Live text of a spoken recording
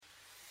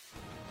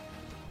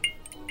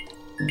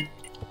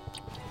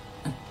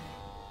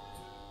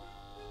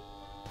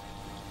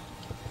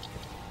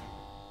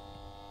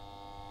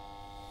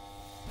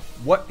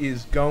What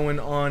is going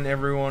on,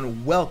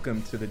 everyone?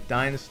 Welcome to the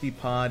Dynasty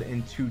Pod,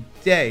 and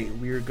today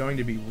we are going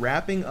to be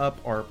wrapping up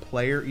our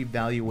player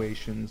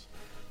evaluations.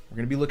 We're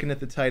going to be looking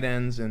at the tight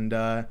ends, and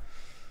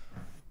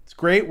it's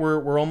great.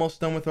 We're almost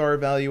done with our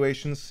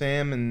evaluations,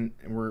 Sam, and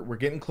we're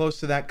getting close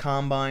to that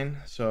combine,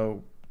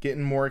 so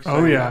getting more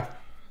excited. Oh yeah,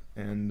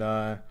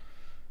 and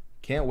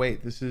can't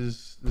wait. This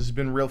has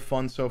been real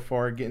fun so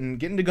far. Getting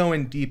to go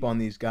in deep on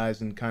these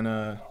guys and kind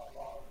of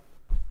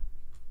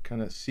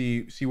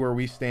see where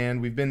we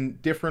stand. We've been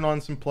different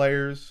on some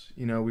players.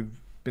 We've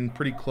been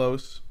pretty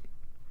close.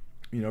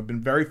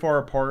 Been very far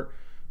apart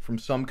from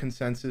some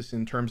consensus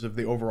in terms of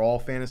the overall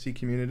fantasy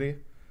community.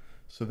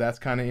 So that's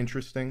kind of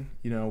interesting.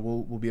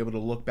 We'll be able to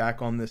look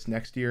back on this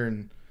next year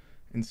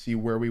and see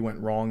where we went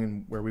wrong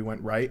and where we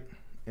went right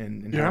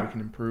and how we can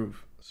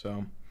improve.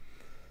 So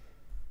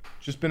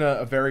just been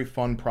a very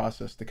fun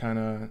process to kind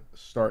of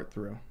start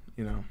through,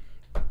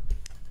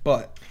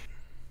 But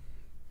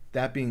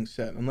that being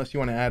said, unless you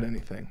want to add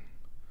anything.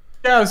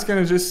 yeah. I was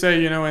gonna just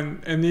say,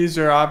 and these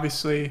are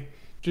obviously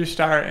just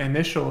our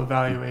initial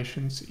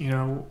evaluations.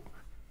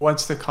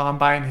 Once the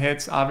combine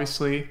hits,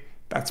 obviously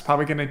that's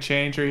probably going to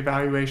change our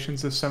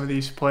evaluations of some of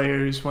these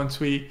players. Once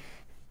we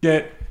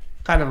get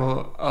kind of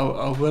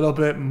a little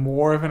bit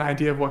more of an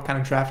idea of what kind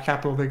of draft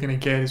capital they're going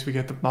to get as we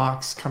get the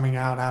mocks coming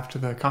out after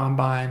the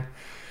combine,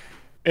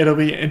 it'll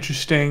be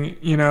interesting.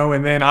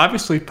 And then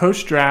obviously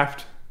post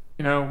draft.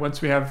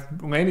 Once we have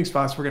landing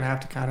spots, we're going to have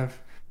to kind of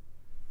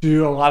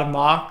do a lot of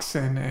mocks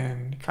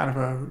and kind of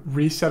a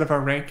reset of our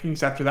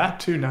rankings after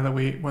that too,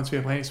 once we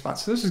have landing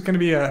spots. So this is going to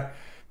be a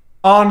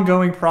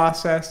ongoing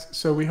process.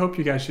 So we hope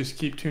you guys just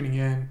keep tuning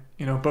in,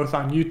 both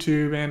on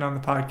YouTube and on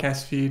the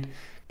podcast feed,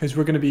 because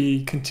we're going to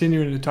be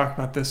continuing to talk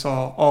about this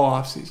all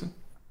off season.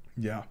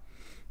 Yeah.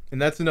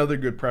 And that's another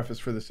good preface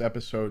for this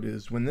episode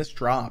is when this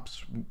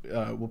drops,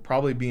 we'll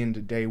probably be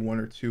into day 1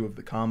 or 2 of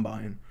the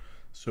combine.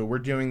 So we're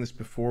doing this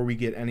before we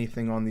get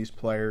anything on these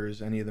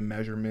players, any of the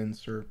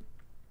measurements or,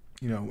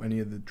 any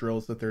of the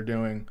drills that they're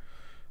doing.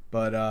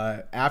 But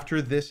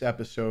after this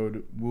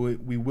episode,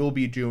 we will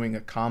be doing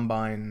a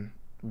combine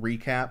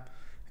recap.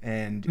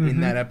 And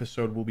in that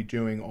episode, we'll be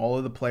doing all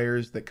of the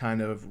players that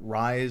kind of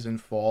rise and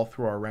fall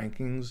through our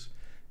rankings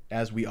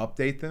as we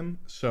update them.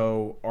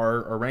 So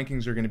our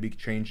rankings are going to be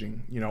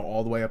changing,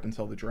 all the way up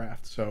until the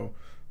draft. So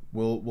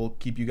we'll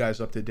keep you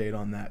guys up to date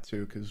on that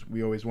too, because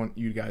we always want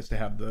you guys to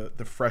have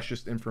the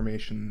freshest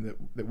information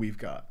that we've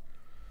got.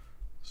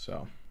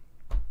 So,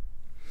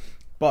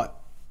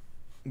 but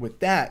with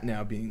that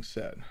now being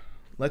said,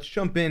 let's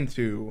jump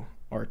into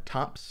our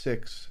top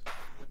 6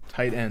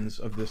 tight ends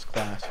of this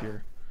class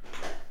here.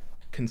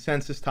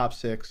 Consensus top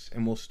 6,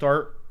 and we'll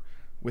start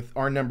with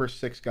our number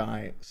 6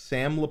 guy,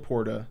 Sam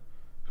Laporta,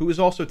 who is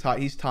also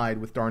he's tied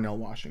with Darnell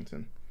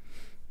Washington.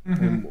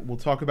 And we'll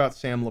talk about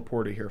Sam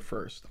Laporta here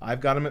first.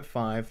 I've got him at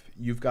 5.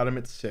 You've got him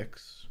at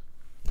 6.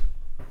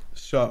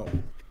 So,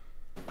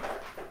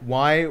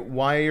 why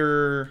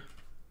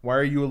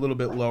are you a little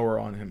bit lower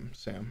on him,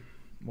 Sam?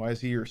 Why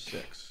is he your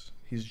 6?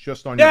 He's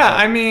just on. Yeah,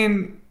 I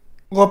mean,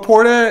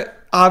 Laporta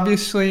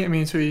obviously.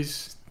 So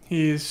he's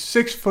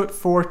 6'4",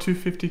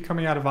 250,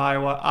 coming out of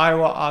Iowa.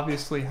 Iowa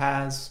obviously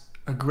has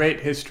a great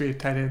history of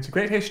tight ends, a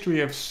great history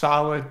of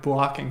solid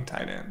blocking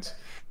tight ends.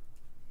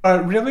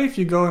 But really, if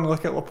you go and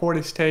look at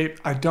Laporta's tape,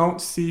 I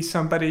don't see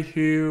somebody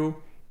who...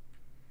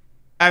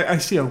 I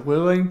see a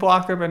willing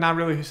blocker, but not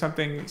really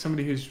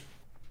somebody who's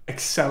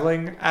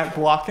excelling at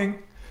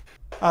blocking,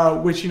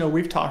 which,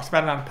 we've talked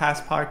about it on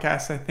past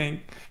podcasts, I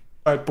think.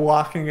 But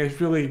blocking is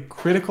really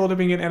critical to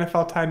being an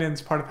NFL tight end.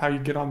 It's part of how you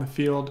get on the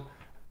field.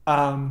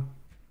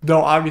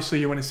 Though, obviously,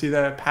 you want to see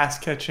the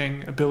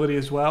pass-catching ability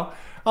as well.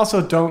 Also,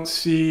 don't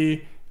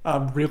see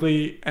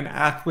really an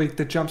athlete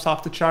that jumps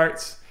off the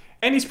charts.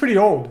 And he's pretty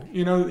old.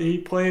 He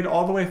played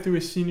all the way through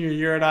his senior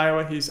year at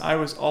Iowa. He's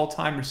Iowa's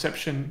all-time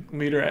reception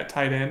leader at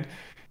tight end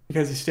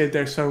because he stayed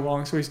there so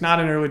long. So he's not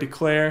an early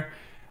declare.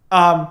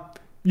 But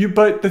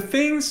the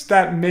things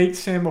that make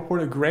Sam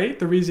Laporta great,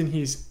 the reason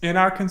he's in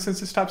our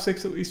consensus top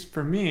 6, at least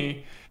for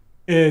me,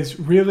 is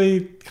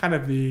really kind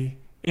of the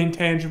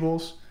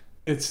intangibles.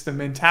 It's the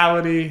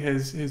mentality,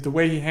 the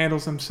way he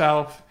handles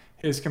himself,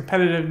 his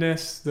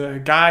competitiveness,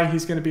 the guy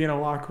he's going to be in a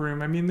locker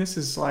room. This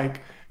is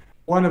like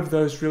one of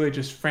those really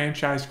just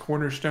franchise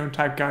cornerstone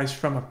type guys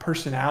from a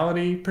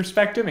personality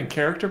perspective and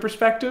character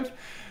perspective.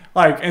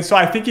 And so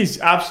I think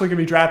he's absolutely going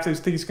to be drafted. I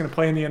think he's going to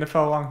play in the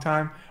NFL a long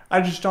time. I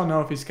just don't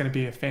know if he's going to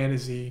be a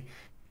fantasy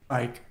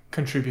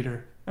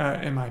contributor,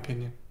 in my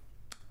opinion.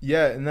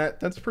 Yeah, and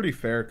that's pretty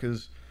fair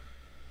because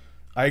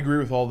I agree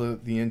with all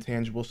the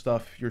intangible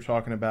stuff you're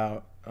talking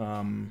about.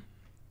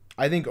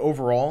 I think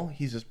overall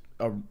he's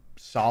a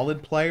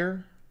solid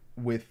player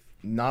with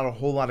not a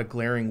whole lot of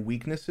glaring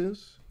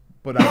weaknesses.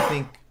 But I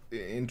think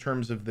in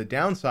terms of the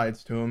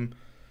downsides to him,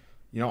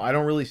 I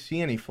don't really see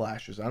any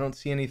flashes. I don't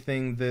see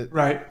anything that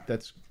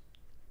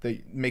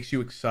makes you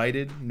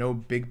excited. No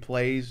big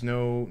plays,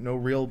 no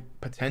real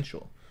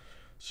potential.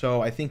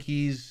 So I think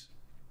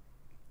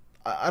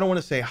I don't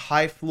want to say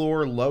high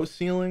floor, low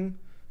ceiling,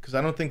 because I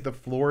don't think the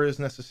floor is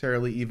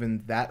necessarily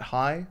even that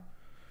high.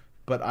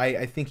 But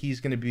I think he's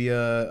going to be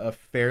a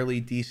fairly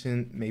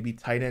decent, maybe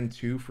tight end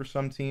two for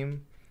some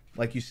team.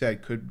 Like you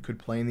said, could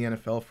play in the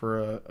NFL for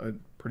a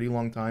pretty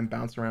long time,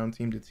 bounce around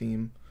team to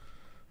team,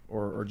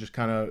 or just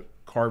kind of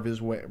carve his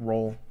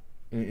role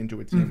into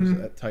a team as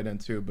a tight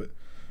end too. But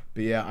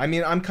yeah, I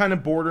mean, I'm kind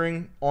of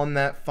bordering on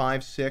that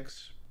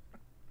 5'6"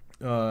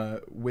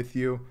 with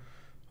you.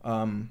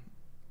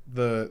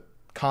 The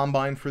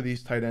combine for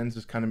these tight ends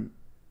is kind of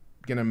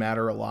going to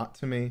matter a lot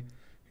to me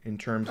in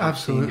terms of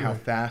seeing how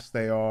fast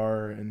they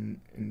are and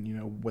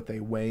what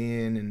they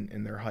weigh in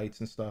and their heights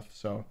and stuff.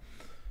 So,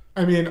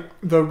 I mean,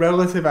 the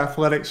relative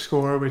athletic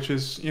score, which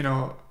is,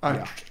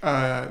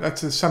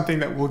 that's something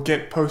that we'll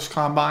get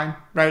post-combine,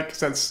 right?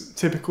 Because that's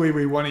typically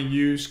we want to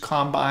use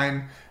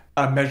combine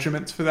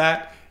measurements for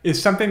that, is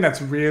something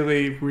that's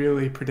really,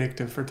 really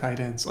predictive for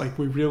tight ends. Like,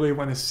 we really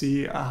want to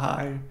see a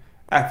high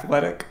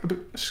athletic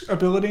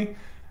ability.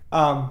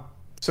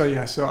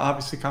 So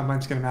obviously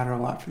combine's going to matter a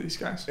lot for these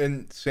guys.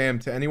 And Sam,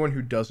 to anyone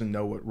who doesn't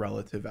know what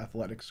relative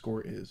athletic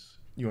score is,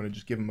 you want to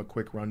just give them a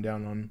quick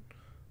rundown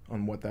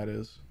on what that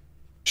is?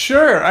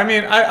 Sure. I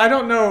mean, I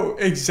don't know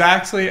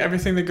exactly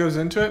everything that goes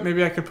into it.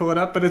 Maybe I could pull it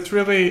up, but it's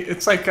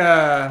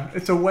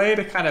a way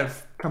to kind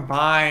of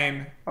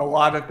combine a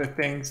lot of the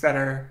things that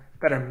are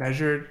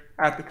measured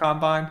at the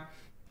combine.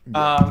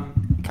 Yeah.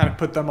 Kind of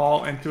put them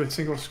all into a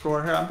single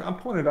score here. I'm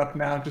pulling it up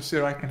now just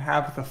so I can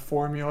have the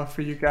formula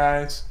for you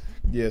guys.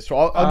 Yeah, so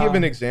I'll give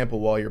an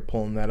example while you're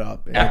pulling that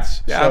up. And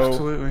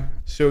absolutely.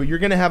 So you're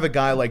going to have a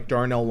guy like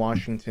Darnell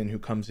Washington who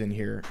comes in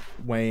here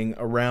weighing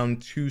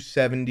around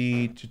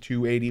 270 to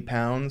 280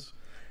 pounds,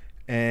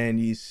 and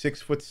he's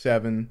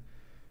 6'7",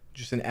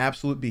 just an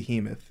absolute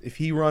behemoth. If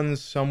he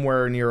runs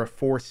somewhere near a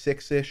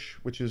 4.6-ish,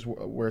 which is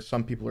where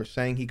some people are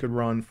saying he could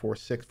run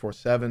 4.6,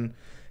 4.7,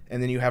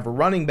 and then you have a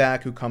running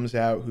back who comes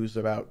out who's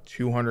about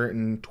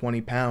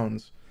 220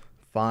 pounds,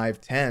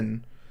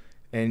 5'10",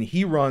 and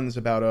he runs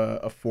about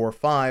a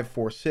 4.5,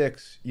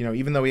 4.6.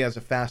 Even though he has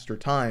a faster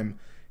time,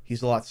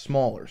 he's a lot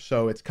smaller.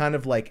 So it's kind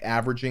of like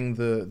averaging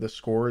the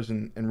scores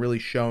and really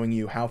showing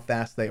you how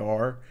fast they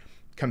are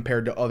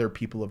compared to other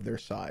people of their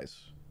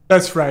size.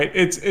 That's right.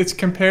 It's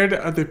compared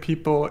to other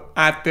people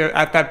at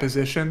that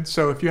position.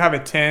 So if you have a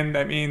 10,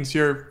 that means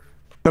you're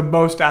the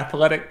most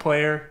athletic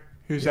player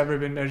who's ever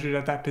been measured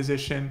at that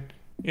position.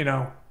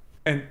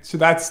 And so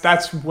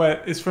that's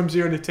what is from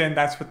 0 to 10.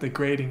 That's what the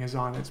grading is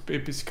on.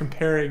 It's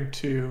comparing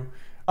to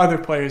other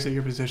players at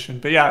your position.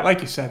 But yeah,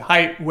 like you said,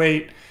 height,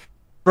 weight,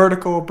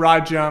 vertical,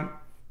 broad jump,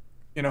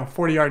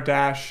 40-yard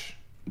dash,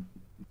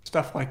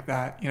 stuff like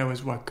that,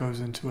 is what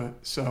goes into it.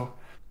 So,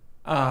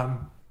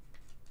 and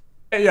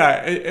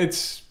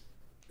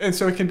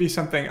so it can be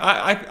something.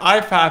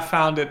 I've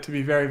found it to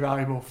be very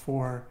valuable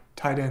for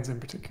tight ends in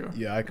particular.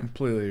 Yeah, I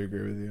completely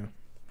agree with you.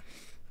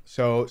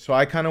 So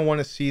I kind of want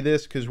to see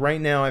this because right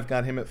now I've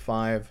got him at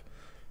 5.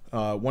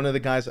 One of the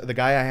guy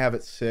I have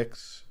at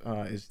 6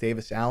 is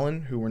Davis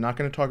Allen, who we're not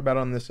going to talk about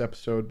on this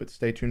episode, but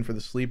stay tuned for the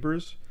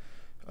sleepers.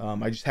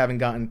 I just haven't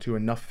gotten to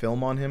enough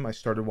film on him. I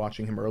started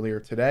watching him earlier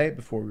today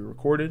before we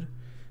recorded,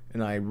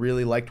 and I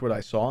really liked what I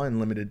saw in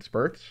limited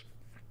spurts.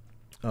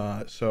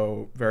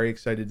 So very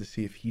excited to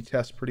see if he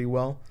tests pretty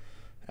well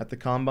at the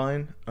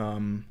combine.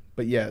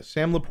 But yeah,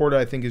 Sam Laporta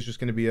I think is just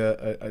going to be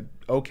a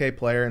okay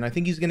player, and I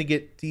think he's going to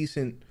get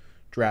decent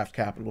draft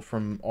capital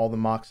from all the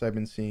mocks I've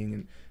been seeing,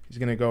 and he's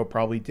going to go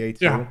probably day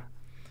 2. Yeah.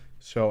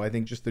 So I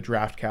think just the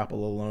draft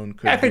capital alone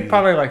could. I think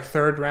probably like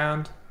 3rd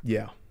round.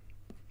 Yeah.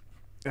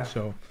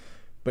 So,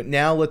 but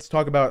now let's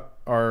talk about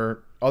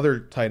our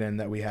other tight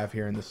end that we have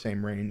here in the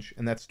same range,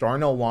 and that's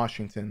Darnell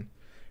Washington.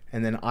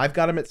 And then I've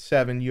got him at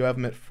 7. You have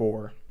him at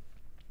 4.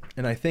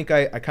 And I think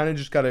I kind of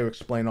just got to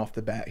explain off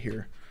the bat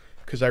here,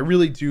 because I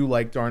really do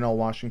like Darnell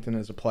Washington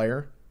as a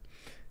player.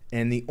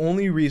 And the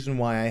only reason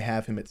why I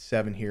have him at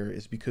 7 here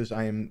is because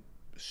I am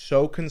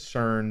so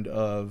concerned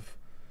of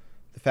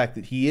the fact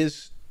that he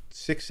is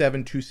 6'7",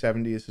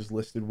 270 is his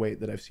listed weight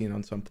that I've seen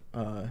on some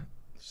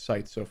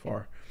sites so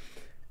far.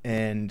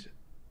 And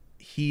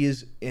he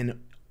is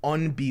an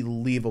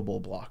unbelievable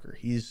blocker.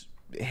 He's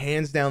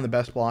hands down the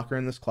best blocker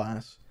in this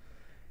class.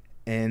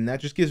 And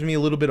that just gives me a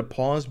little bit of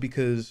pause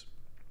because,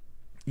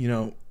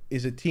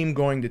 is a team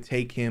going to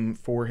take him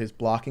for his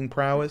blocking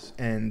prowess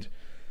and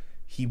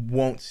he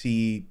won't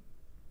see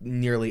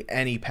nearly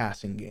any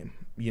passing game,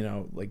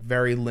 like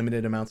very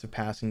limited amounts of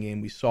passing game.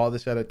 We saw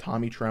this out of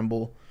Tommy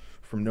Tremble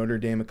from Notre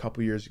Dame a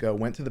couple years ago,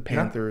 went to the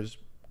Panthers,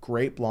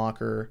 great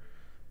blocker,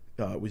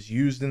 was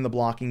used in the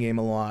blocking game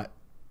a lot,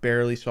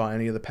 barely saw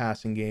any of the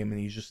passing game,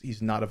 and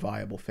he's not a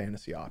viable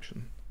fantasy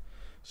option.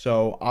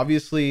 So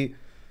obviously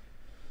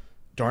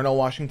Darnell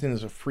Washington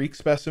is a freak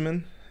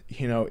specimen.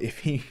 If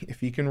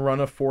he can run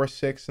a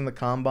 4.6 in the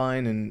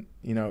combine, and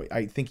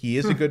I think he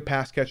is a good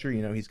pass catcher.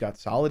 He's got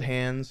solid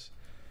hands.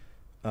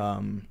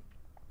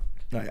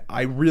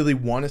 I really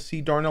want to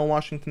see Darnell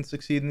Washington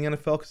succeed in the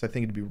NFL because I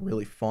think it'd be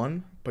really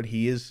fun. But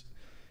he's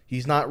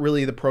he's not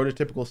really the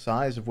prototypical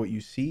size of what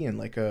you see in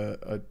like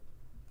a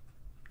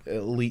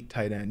elite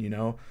tight end. You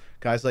know,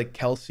 guys like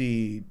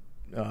Kelsey,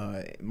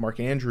 Mark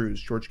Andrews,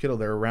 George Kittle,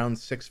 they're around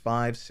 6'5",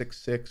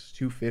 6'6",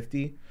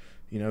 250.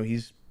 You know,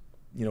 he's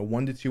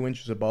 1 to 2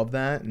 inches above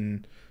that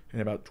and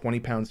about 20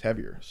 pounds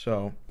heavier.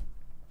 So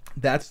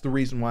that's the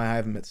reason why I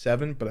have him at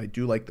 7. But I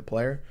do like the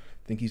player.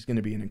 I think he's going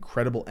to be an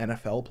incredible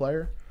NFL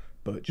player.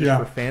 But just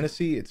for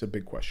fantasy, it's a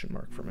big question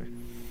mark for me.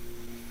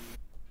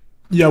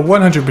 Yeah,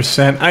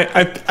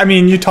 100%. I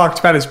mean, you talked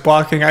about his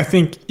blocking. I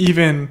think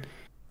even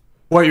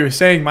what you were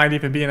saying might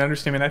even be an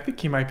understatement. I think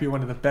he might be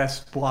one of the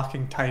best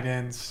blocking tight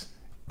ends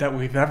that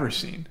we've ever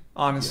seen,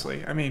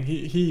 honestly. I mean,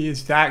 he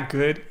is that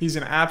good. He's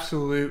an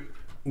absolute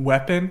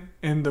weapon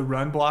in the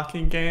run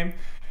blocking game.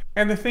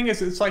 And the thing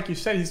is, it's like you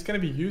said, he's going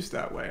to be used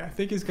that way. I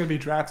think he's going to be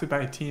drafted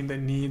by a team that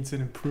needs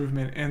an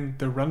improvement in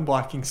the run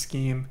blocking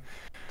scheme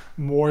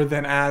more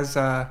than as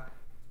a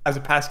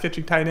pass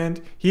catching tight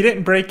end. He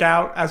didn't break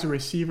out as a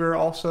receiver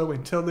also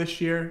until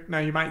this year. Now,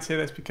 you might say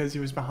that's because he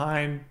was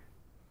behind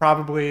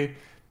probably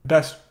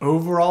best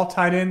overall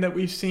tight end that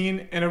we've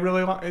seen in a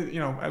really long,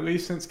 at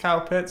least since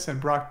Kyle Pitts and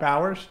Brock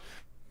Bowers.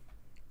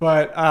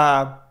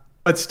 But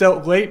still,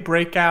 late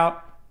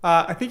breakout.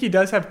 I think he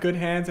does have good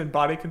hands and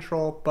body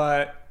control,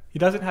 but he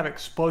doesn't have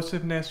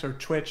explosiveness or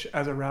twitch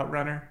as a route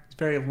runner. He's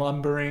very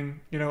lumbering,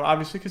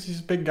 obviously because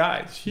he's a big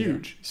guy. He's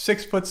huge,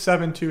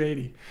 6'7",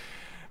 280.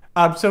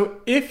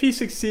 So if he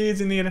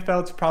succeeds in the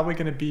NFL, it's probably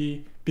going to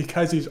be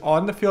because he's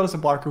on the field as a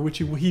blocker,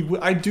 which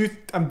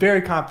I'm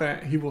very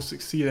confident he will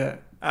succeed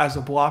as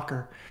a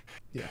blocker.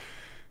 Yeah.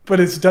 But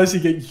does he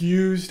get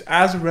used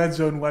as a red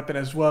zone weapon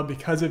as well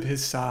because of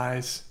his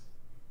size?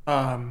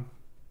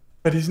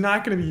 But he's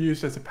not going to be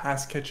used as a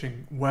pass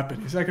catching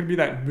weapon. He's not going to be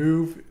that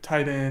move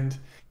tight end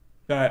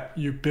that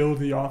you build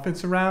the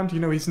offense around.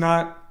 He's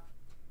not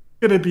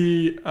going to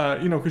be,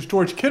 because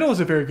George Kittle is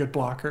a very good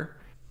blocker,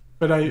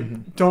 but I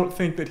don't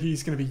think that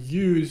he's going to be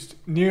used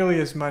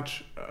nearly as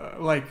much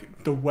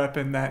like the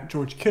weapon that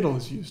George Kittle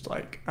is used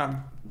like.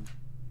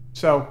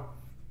 So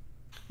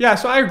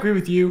I agree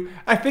with you.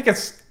 I think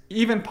it's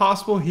even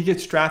possible he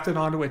gets drafted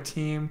onto a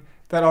team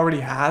that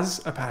already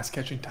has a pass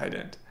catching tight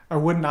end. I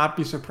would not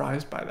be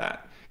surprised by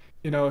that.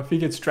 If he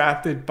gets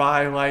drafted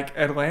by like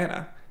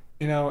Atlanta,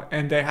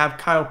 and they have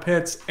Kyle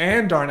Pitts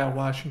and Darnell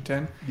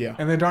Washington. Yeah.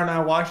 And then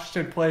Darnell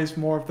Washington plays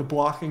more of the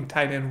blocking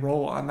tight end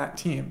role on that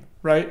team,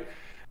 right?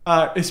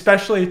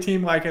 Especially a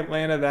team like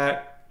Atlanta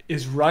that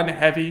is run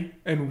heavy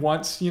and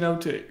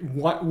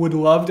would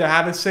love to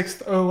have a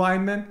 6th O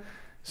lineman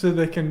so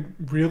they can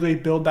really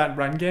build that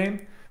run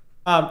game.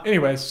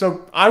 Anyways,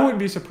 so I wouldn't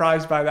be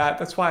surprised by that.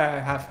 That's why I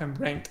have him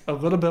ranked a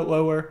little bit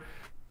lower.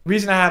 The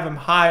reason I have him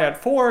high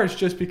at 4 is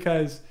just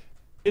because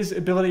his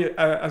ability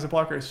as a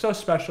blocker is so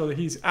special that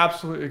he's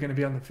absolutely going to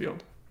be on the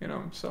field.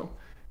 So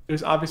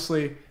there's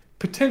obviously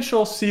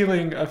potential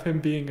ceiling of him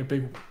being a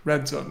big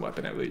red zone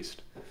weapon at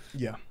least.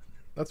 Yeah,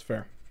 that's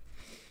fair.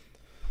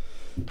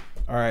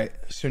 All right,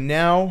 so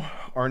now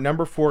our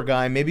number 4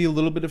 guy, maybe a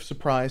little bit of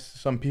surprise to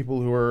some people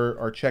who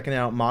are checking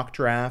out mock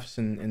drafts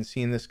and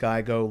seeing this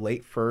guy go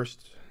late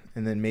first,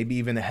 and then maybe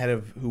even ahead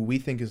of who we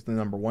think is the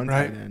number 1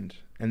 tight end,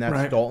 and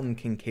that's Dalton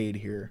Kincaid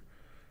here.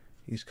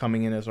 He's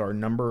coming in as our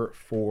number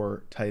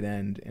 4 tight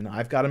end, and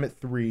I've got him at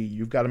 3.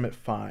 You've got him at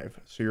 5.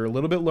 So you're a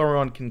little bit lower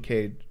on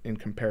Kincaid in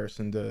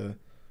comparison to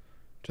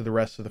the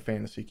rest of the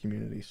fantasy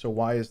community. So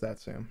why is that,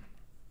 Sam?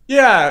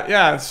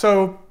 Yeah.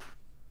 So,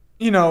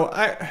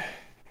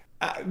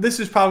 this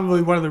is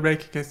probably one of the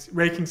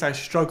rankings I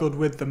struggled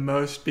with the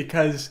most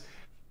because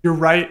you're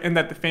right in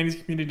that the fantasy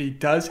community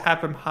does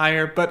have him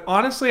higher. But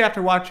honestly,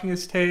 after watching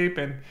his tape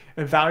and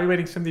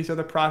evaluating some of these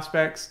other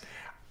prospects,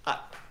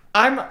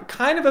 I'm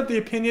kind of the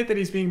opinion that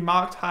he's being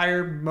mocked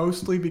higher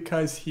mostly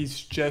because he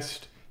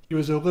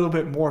was a little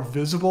bit more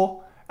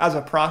visible as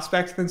a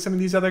prospect than some of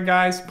these other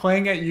guys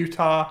playing at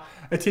Utah,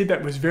 a team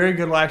that was very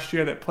good last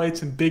year, that played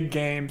some big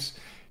games.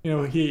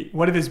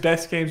 One of his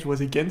best games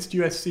was against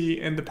USC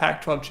in the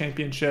Pac-12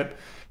 championship.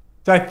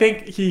 So I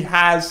think he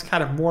has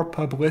kind of more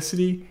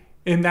publicity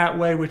in that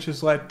way, which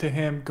has led to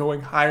him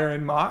going higher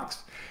in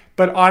mocks.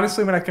 But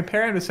honestly, when I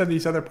compare him to some of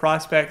these other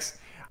prospects,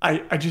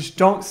 I just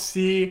don't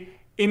see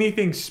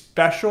anything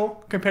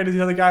special compared to the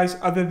other guys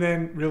other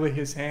than really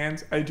his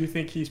hands. I do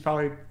think he's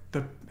probably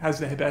has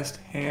the best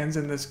hands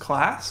in this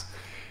class.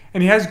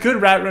 And he has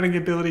good route running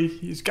ability.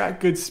 He's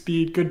got good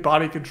speed, good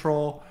body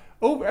control.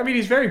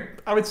 He's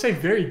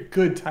very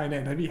good tight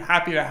end. I'd be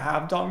happy to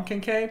have Dalton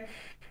Kincaid.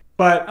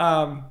 But,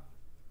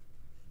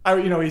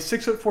 he's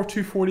 6'4",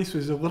 240, so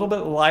he's a little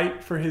bit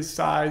light for his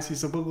size.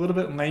 He's a little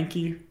bit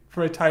lanky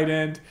for a tight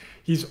end.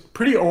 He's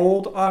pretty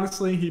old,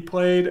 honestly. He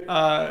played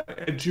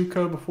at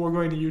JUCO before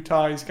going to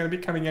Utah. He's going to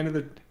be coming into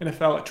the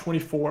NFL at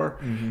 24.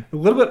 A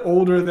little bit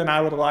older than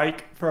I would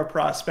like for a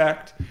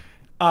prospect.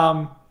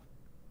 I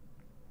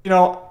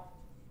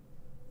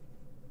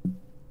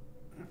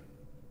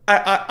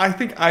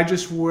think I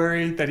just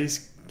worry that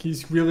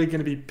he's really going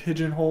to be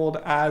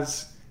pigeonholed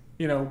as,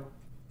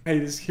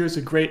 hey, here's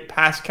a great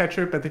pass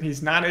catcher, but then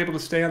he's not able to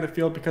stay on the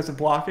field because of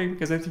blocking.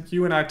 Because I think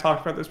you and I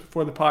talked about this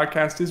before the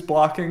podcast. His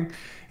blocking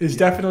is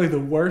Yeah. definitely the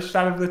worst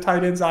out of the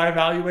tight ends I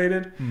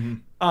evaluated. Hmm.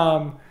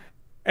 Um,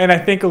 and I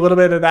think a little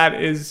bit of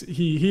that is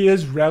he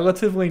is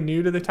relatively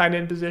new to the tight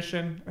end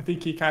position. I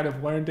think he kind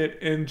of learned it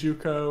in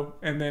JUCO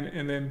and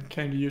then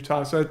came to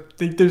Utah. So I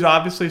think there's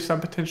obviously some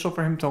potential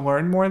for him to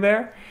learn more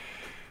there.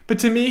 But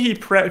to me, he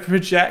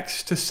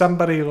projects to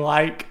somebody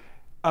like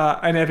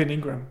an Evan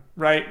Ingram,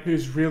 right?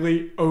 Who's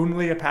really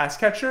only a pass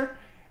catcher.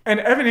 And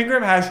Evan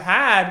Ingram has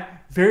had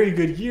very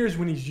good years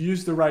when he's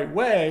used the right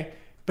way,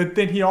 but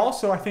then he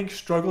also, I think,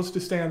 struggles to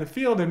stay on the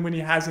field. And when he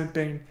hasn't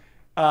been,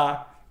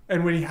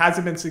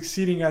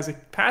 succeeding as a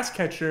pass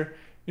catcher,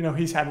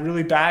 he's had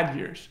really bad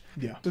years.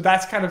 Yeah. So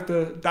that's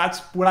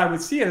what I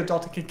would see at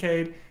Dalton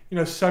Kincaid.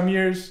 Some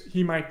years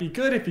he might be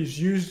good if he's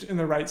used in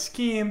the right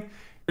scheme,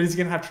 but he's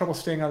going to have trouble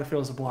staying on the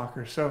field as a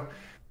blocker. So,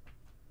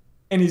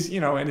 and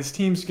and his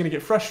team's going to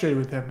get frustrated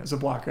with him as a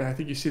blocker. And I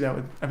think you see that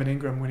with Evan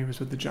Ingram when he was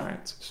with the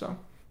Giants. So,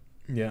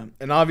 Yeah.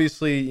 And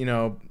obviously, you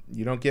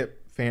don't get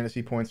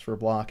fantasy points for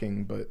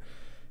blocking, but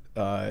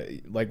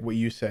like what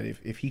you said,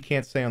 if he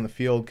can't stay on the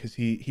field, because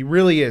he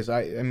really is.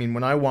 I mean,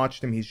 when I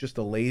watched him, he's just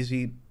a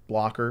lazy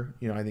blocker.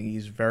 I think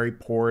he's very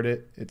poor at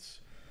it.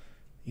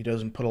 He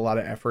doesn't put a lot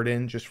of effort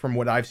in, just from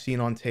what I've seen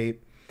on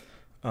tape.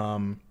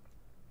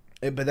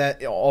 But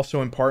that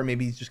also in part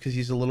maybe just because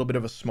he's a little bit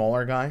of a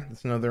smaller guy.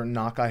 That's another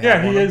knock I have. Yeah,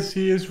 on he him. is.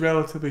 He is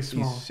relatively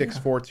small. He's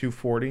 6'4",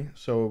 240.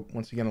 So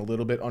once again, a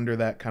little bit under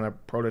that kind of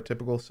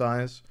prototypical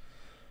size.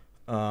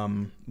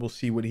 We'll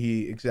see what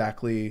he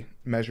exactly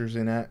measures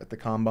in at the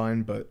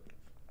combine, but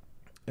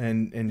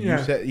and Yeah.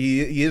 you said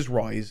he is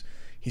raw.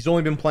 He's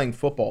only been playing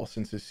football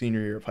since his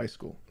senior year of high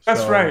school.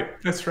 That's So-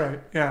 right. That's right.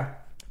 Yeah.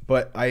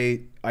 But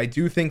I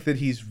do think that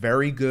he's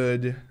very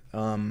good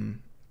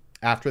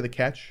after the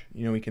catch.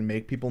 He can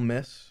make people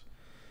miss.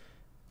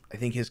 I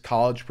think his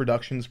college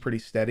production is pretty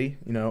steady.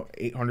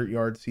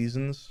 800-yard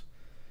seasons,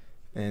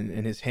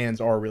 and his hands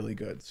are really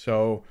good.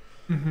 So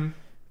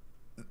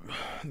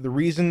the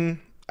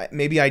reason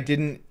maybe I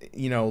didn't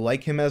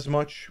like him as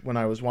much when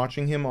I was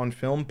watching him on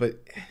film, but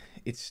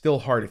it's still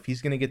hard if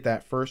he's going to get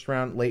that first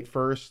round, late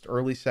first,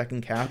 early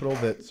second capital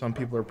that some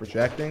people are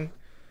projecting.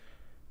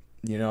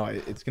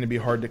 It's going to be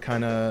hard to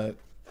kind of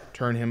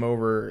turn him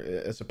over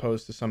as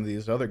opposed to some of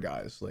these other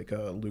guys like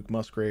Luke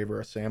Musgrave or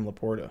a Sam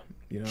Laporta.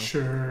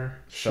 Sure.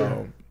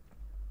 So,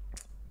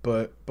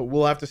 but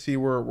we'll have to see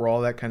where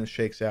all that kind of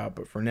shakes out.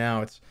 But for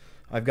now,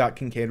 I've got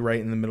Kincaid right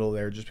in the middle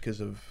there just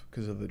because of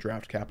the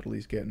draft capital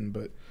he's getting.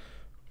 But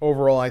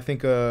overall, I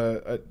think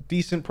a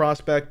decent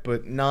prospect,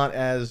 but not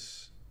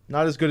as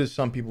good as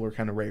some people are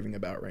kind of raving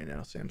about right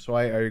now, Sam. So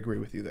I agree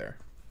with you there.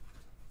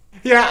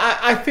 Yeah,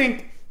 I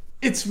think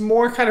it's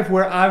more kind of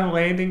where I'm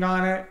landing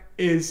on it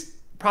is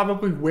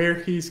probably where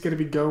he's going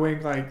to be going.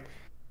 Like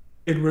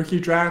in rookie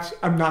drafts,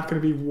 I'm not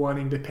going to be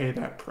wanting to pay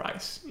that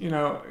price,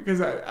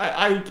 because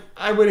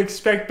I would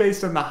expect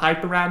based on the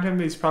hype around him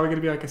that he's probably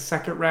going to be like a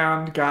second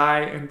round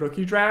guy in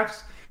rookie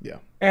drafts. Yeah.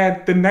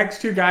 And the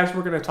next two guys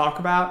we're going to talk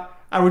about,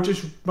 I would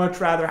just much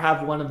rather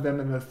have one of them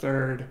in the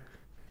third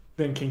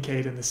than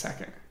Kincaid in the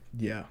second.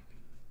 Yeah.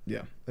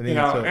 I think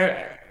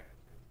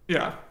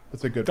yeah.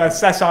 that's a good.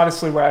 That's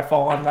honestly where I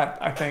fall on that,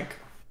 I think.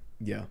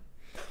 Yeah.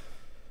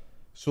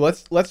 So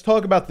let's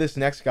talk about this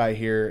next guy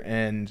here,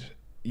 and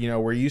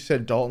where you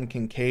said Dalton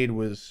Kincaid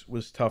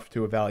was tough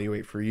to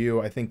evaluate for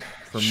you. I think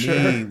for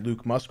me,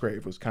 Luke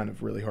Musgrave was kind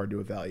of really hard to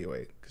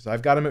evaluate because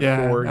I've got him at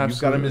 4. Absolutely.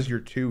 You've got him as your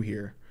 2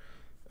 here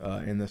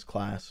in this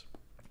class,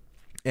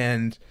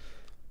 and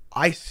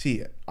I see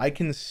it. I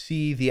can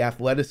see the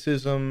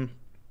athleticism.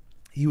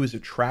 He was a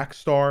track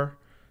star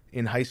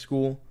in high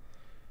school.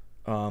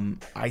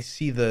 I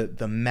see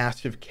the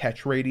massive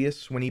catch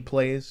radius when he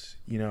plays.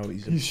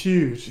 He's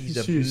huge.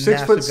 He's huge. a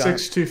 6'6", guy.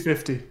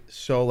 250.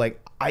 So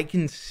I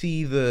can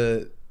see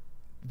the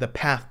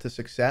path to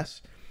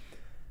success,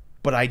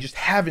 but I just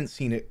haven't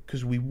seen it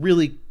because we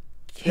really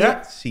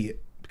can't see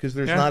it because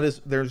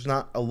there's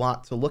not a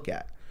lot to look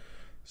at.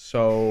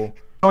 So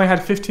only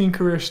had 15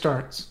 career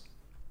starts.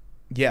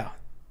 yeah,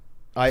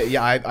 I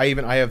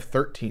have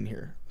 13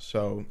 here.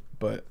 So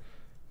but.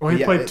 Well,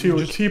 he played 2.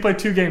 Just, he played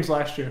 2 games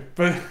last year,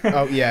 but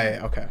oh yeah,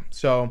 okay.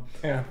 So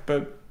yeah,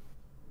 but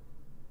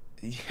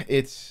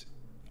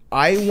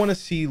I want to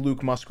see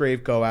Luke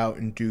Musgrave go out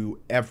and do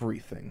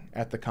everything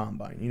at the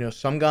combine.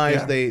 Some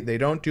guys they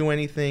don't do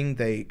anything.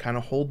 They kind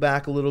of hold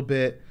back a little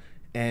bit,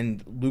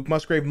 and Luke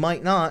Musgrave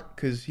might not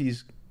because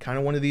he's kind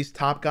of one of these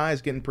top guys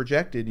getting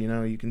projected.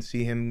 You can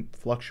see him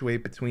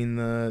fluctuate between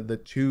the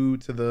 2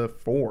 to the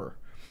 4.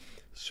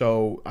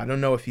 So I don't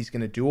know if he's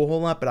going to do a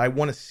whole lot, but I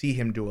want to see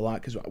him do a lot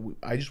because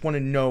I just want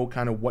to know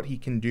kind of what he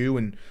can do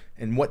and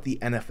what the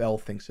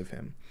NFL thinks of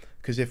him.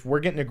 Because if we're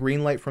getting a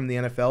green light from the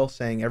NFL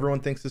saying everyone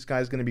thinks this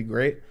guy's going to be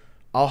great,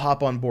 I'll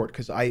hop on board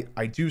because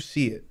I do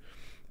see it.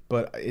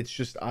 But it's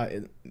just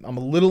I'm a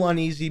little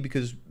uneasy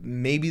because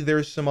maybe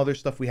there's some other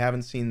stuff we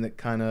haven't seen that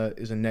kind of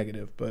is a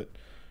negative. But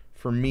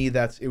for me,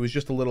 it was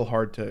just a little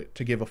hard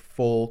to give a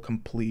full,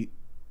 complete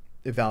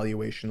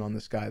evaluation on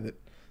this guy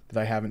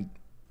that I haven't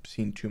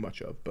seen too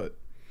much of. But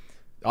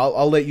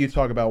I'll let you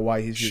talk about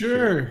why he's your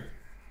Sure.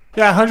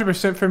 Yeah,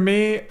 100%. For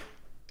me,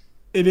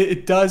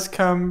 it does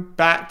come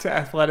back to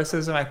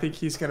athleticism. I think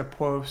he's going to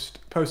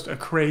post a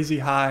crazy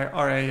high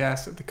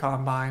RAS at the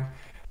combine.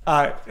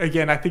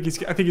 Again, I think he's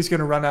going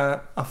to run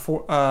a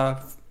four,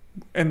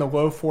 in the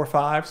low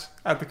 4.5s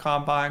at the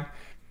combine.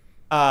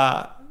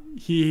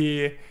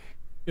 He,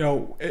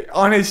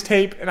 on his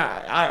tape, and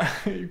I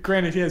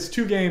granted he has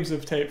 2 games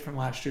of tape from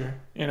last year,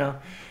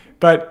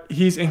 but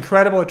he's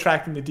incredible at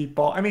tracking the deep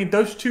ball. I mean,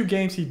 those 2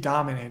 games he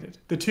dominated.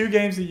 The 2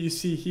 games that you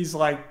see, he's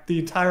like, the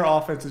entire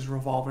offense is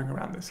revolving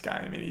around this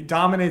guy. I mean, he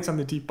dominates on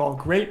the deep ball,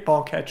 great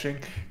ball catching,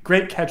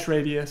 great catch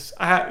radius.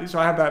 I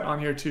have that on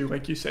here too.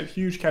 Like you said,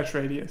 huge catch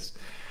radius.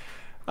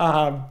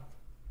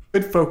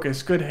 Good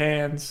focus, good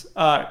hands.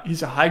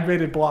 He's a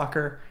high-graded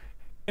blocker.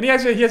 And he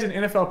has an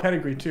NFL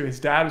pedigree too. His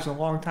dad is a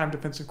longtime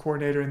defensive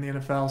coordinator in the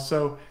NFL.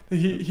 So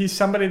he's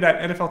somebody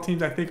that NFL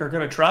teams, I think, are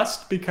going to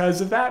trust because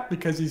of that,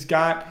 because he's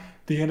got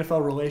the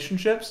NFL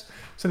relationships.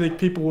 So I think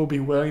people will be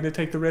willing to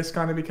take the risk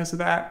on it because of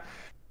that.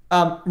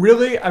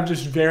 Really, I'm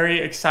just very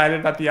excited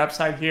about the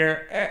upside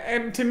here.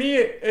 And to me,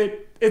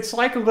 it's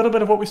like a little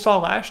bit of what we saw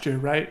last year,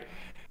 right?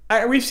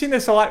 We've seen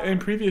this a lot in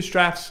previous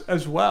drafts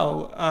as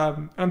well.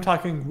 I'm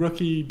talking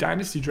rookie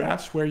dynasty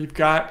drafts where you've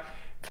got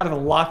kind of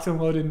a locked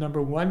and loaded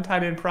number 1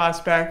 tight end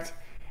prospect,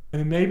 and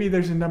then maybe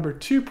there's a number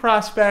 2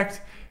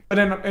 prospect. But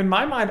in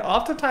my mind,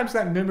 oftentimes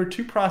that number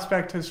 2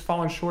 prospect has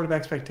fallen short of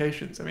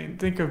expectations. I mean,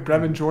 think of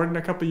Brevin Jordan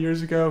a couple of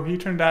years ago. He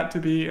turned out to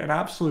be an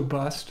absolute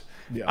bust.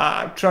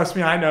 Yeah. Trust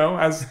me, I know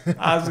as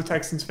a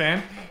Texans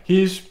fan.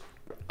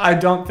 I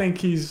don't think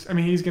he's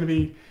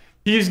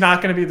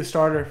not going to be the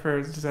starter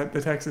for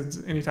the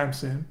Texans anytime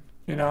soon,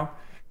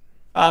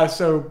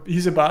 So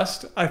he's a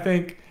bust.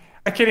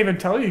 I can't even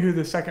tell you who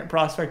the second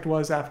prospect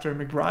was after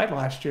McBride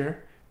last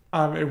year.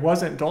 It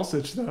wasn't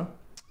Dulcich, though.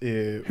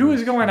 Who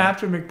was going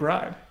after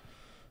McBride?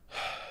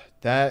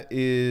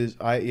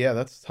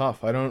 That's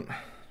tough. I don't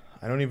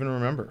even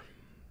remember.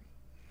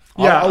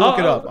 I'll look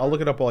it up. I'll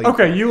look it up while you.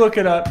 Okay, you look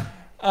it up.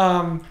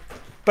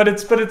 But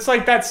it's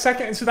like that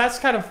second. So that's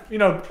kind of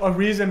a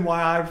reason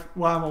why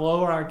I'm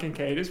lower on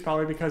Kincaid is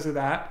probably because of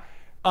that.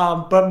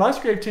 But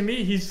Musgrave, to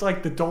me, he's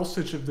like the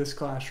Dulcich of this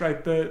class,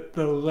 right? The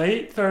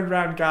late 3rd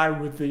round guy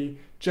with the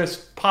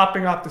just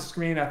popping off the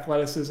screen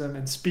athleticism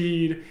and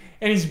speed,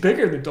 and he's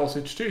bigger than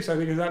Dulcich too. So I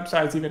think his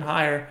upside's even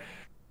higher.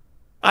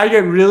 I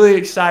get really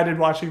excited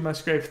watching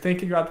Musgrave,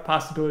 thinking about the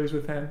possibilities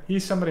with him.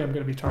 He's somebody I'm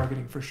going to be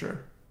targeting for sure.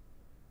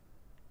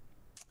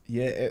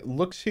 Yeah, it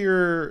looks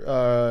here.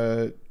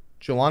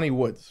 Jelani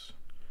Woods.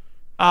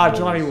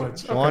 Jelani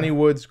Woods. Jelani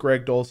Woods,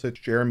 Greg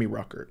Dulcich, Jeremy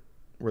Ruckert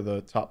were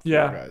the top 4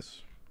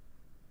 guys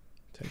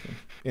taken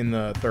in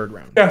the 3rd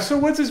round. Yeah, so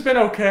Woods has been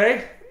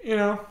okay,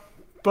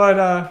 but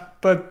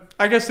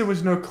I guess there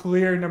was no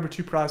clear number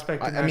 2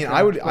 prospect.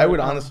 I would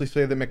honestly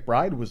say that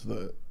McBride was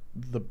the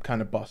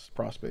kind of bust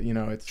prospect.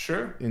 It's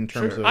sure in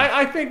terms of.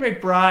 I think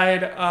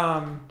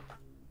McBride.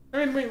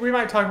 We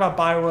might talk about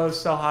buy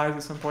lows, sell highs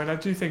at some point. I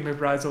do think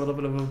McBride's a little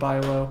bit of a buy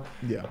low.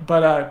 Yeah.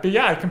 But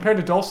yeah, compared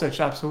to Dulcich,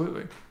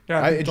 absolutely.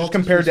 Yeah. Just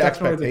compared to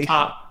expectations,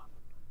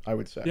 I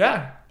would say.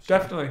 Yeah,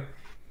 definitely.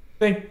 I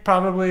think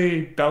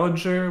probably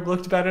Bellinger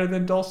looked better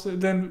than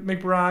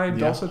McBride.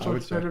 Yeah, Dulcich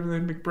looked better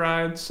than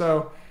McBride.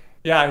 So,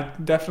 yeah,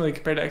 definitely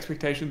compared to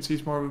expectations,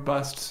 he's more of a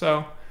bust.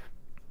 So,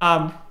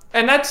 and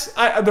that's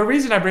the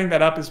reason I bring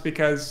that up is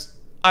because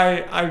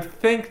I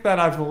think that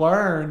I've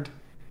learned.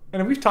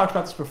 And we've talked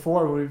about this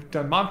before when we've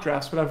done mock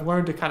drafts, but I've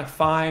learned to kind of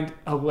find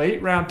a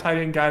late round tight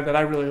end guy that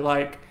I really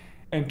like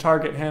and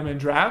target him in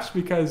drafts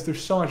because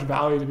there's so much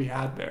value to be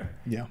had there.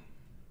 Yeah.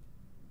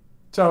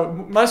 So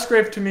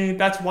Musgrave, to me,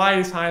 that's why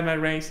he's high in my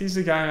ranks. He's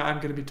the guy I'm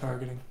going to be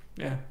targeting.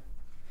 Yeah.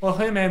 Well,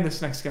 him and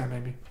this next guy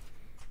maybe.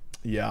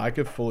 Yeah, I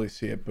could fully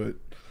see it, but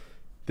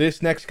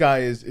this next guy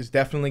is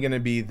definitely going to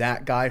be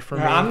that guy for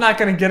me. I'm not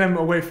going to get him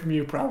away from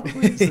you,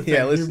 probably.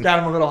 Yeah, listen. You've got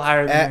him a little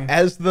higher than me.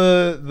 As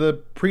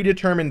the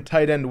predetermined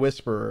tight end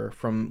whisperer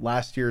from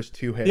last year's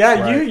 2 hits. Yeah,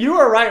 right? you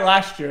were right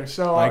last year.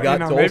 So I got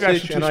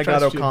Dulcich and I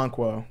got you.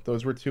 Okonkwo.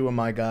 Those were 2 of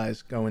my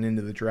guys going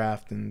into the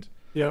draft, and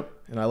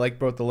I like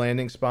both the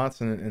landing spots,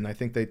 and I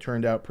think they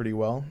turned out pretty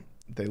well.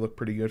 They look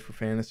pretty good for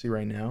fantasy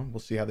right now. We'll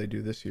see how they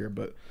do this year,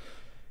 but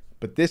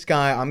this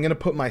guy, I'm going to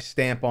put my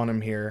stamp on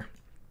him here.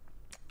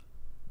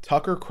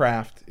 Tucker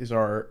Kraft is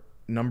our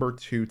number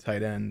 2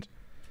 tight end.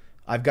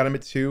 I've got him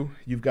at 2.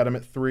 You've got him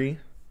at 3.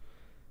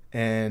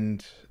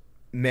 And,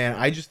 man,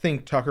 I just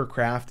think Tucker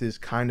Kraft is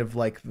kind of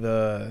like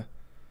the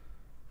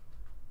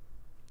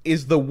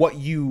what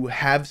you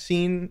have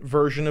seen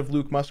version of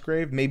Luke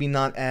Musgrave. Maybe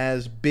not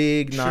as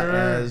big, not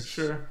as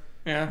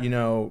yeah.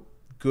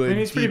 Good. And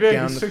he's pretty big.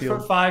 He's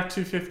 6'5",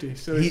 250.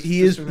 So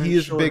he is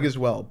big as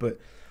well. But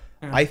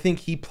I think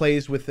he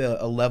plays with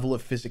a level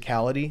of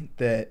physicality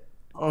that.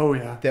 Oh,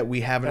 yeah. That we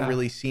haven't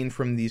really seen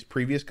from these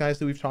previous guys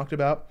that we've talked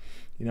about.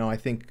 I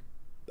think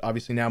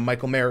obviously now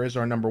Michael Mayer is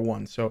our number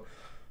 1. So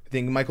I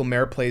think Michael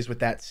Mayer plays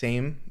with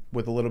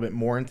a little bit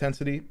more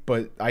intensity.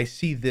 But I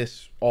see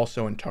this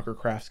also in Tucker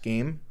Kraft's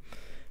game.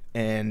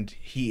 and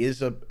he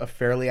is a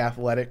fairly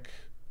athletic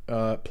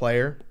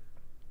player,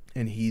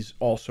 and he's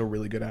also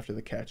really good after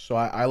the catch. So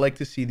I like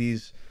to see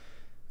these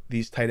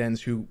tight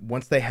ends who,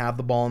 once they have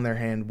the ball in their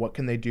hand, what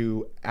can they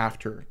do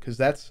after? Because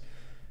that's,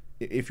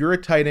 if you're a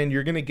tight end,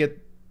 you're going to get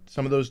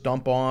some of those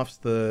dump offs,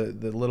 the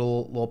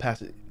little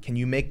passes. Can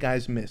you make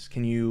guys miss?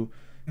 Can you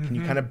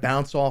kind of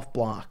bounce off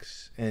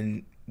blocks?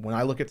 And when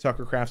I look at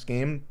Tucker Kraft's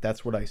game,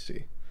 that's what I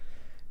see.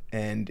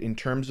 And in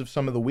terms of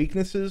some of the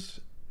weaknesses,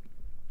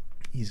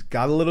 he's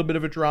got a little bit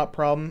of a drop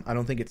problem. I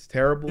don't think it's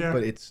terrible,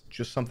 but it's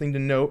just something to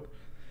note.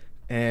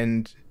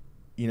 And,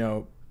 you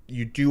know,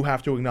 you do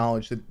have to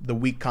acknowledge that the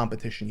weak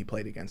competition he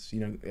played against, you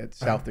know, at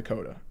South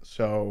Dakota.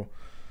 So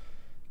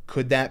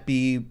could that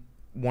be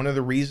one of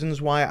the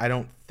reasons why? I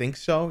don't think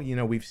so. You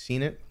know, we've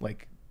seen it.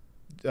 Like,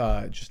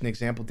 just an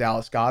example,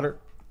 Dallas Goedert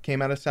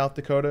came out of South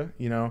Dakota.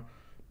 You know,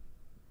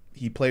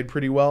 he played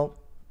pretty well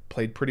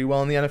in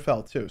the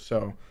NFL too.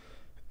 So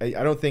I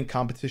don't think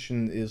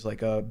competition is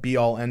like a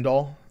be-all,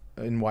 end-all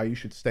and why you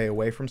should stay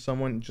away from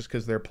someone just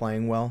because they're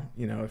playing well.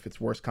 You know, if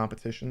it's worse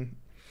competition.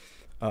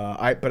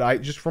 I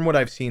just from what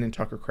I've seen in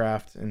Tucker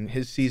Kraft, and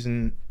his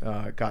season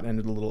got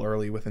ended a little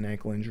early with an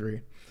ankle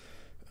injury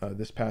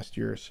this past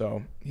year,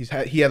 so he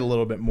had a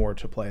little bit more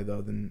to play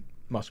though than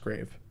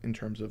Musgrave in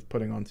terms of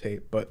putting on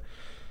tape. But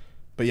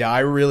yeah, I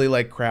really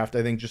like Kraft.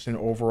 I think just an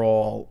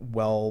overall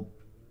well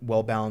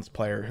balanced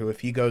player who,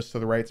 if he goes to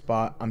the right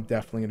spot, I'm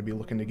definitely going to be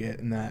looking to get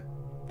in that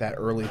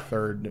early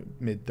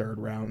mid third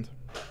round.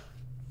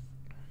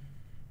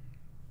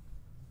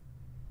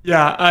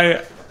 Yeah,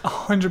 I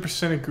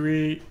 100%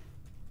 agree.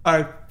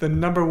 The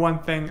number one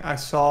thing I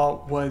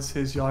saw was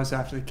his yards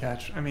after the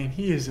catch. I mean,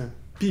 he is a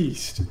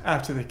beast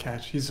after the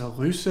catch. He's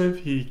elusive.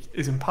 He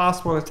is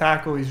impossible to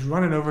tackle. He's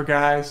running over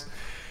guys.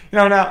 You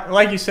know, now,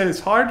 like you said,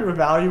 it's hard to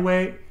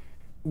evaluate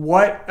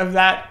what of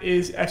that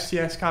is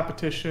FCS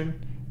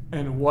competition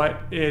and what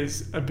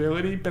is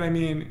ability. But I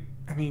mean,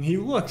 he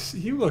looks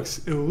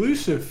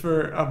elusive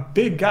for a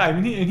big guy. I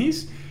mean,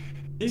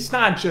 he's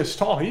not just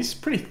tall. He's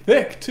pretty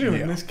thick too. Yeah.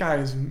 And this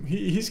guy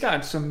he's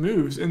got some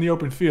moves in the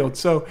open field.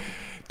 So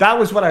that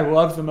was what I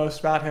loved the most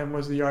about him,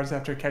 was the yards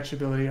after catch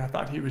ability. I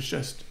thought he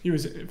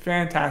was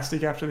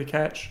fantastic after the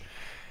catch.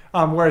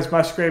 Whereas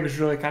Musgrave is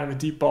really kind of a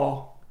deep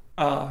ball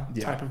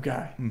type of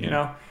guy, you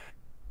know?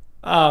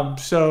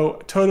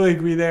 So totally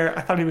agree there.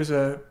 I thought he was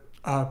a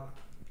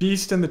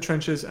beast in the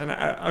trenches, and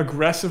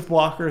aggressive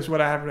blocker is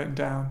what I have written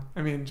down.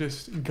 I mean,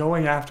 just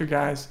going after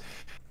guys.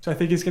 So I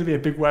think he's going to be a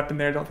big weapon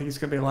there. I don't think he's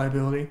going to be a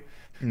liability.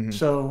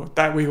 So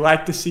that we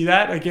like to see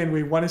that. Again,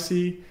 we want to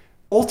see,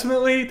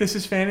 ultimately, this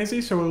is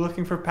fantasy, so we're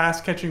looking for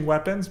pass-catching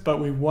weapons, but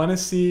we want to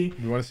see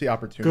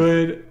opportunity.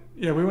 Good.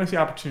 Yeah, we want to see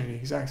opportunity,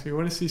 exactly. We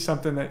want to see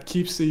something that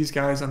keeps these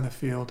guys on the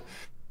field.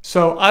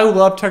 So I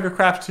love Tucker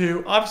Kraft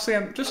too. Obviously,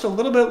 I'm just a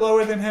little bit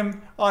lower than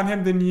him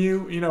than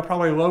you. You know,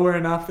 probably lower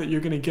enough that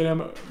you're going to get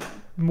him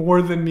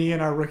more than me in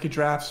our rookie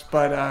drafts.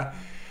 But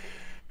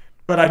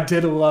I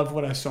did love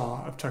what I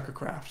saw of Tucker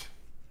Kraft.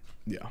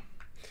 Yeah,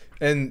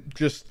 and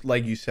just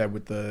like you said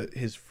with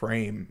his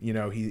frame, you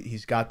know,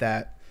 he's got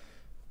that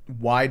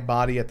wide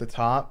body at the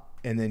top,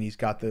 and then he's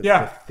got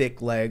the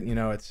thick leg. You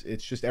know, it's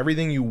just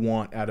everything you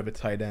want out of a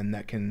tight end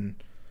that can,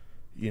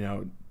 you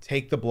know,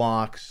 take the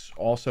blocks,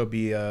 also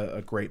be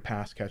a great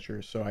pass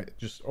catcher. So I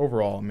just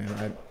overall, man,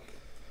 I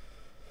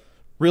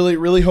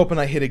really hoping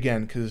I hit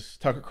again, because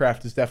Tucker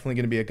Kraft is definitely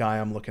going to be a guy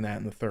I'm looking at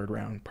in the third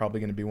round. Probably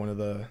going to be one of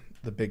the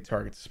big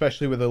targets,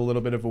 especially with a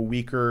little bit of a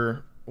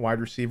weaker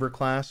wide receiver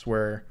class,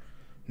 where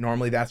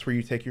normally that's where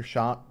you take your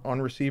shot on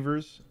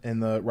receivers,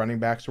 and the running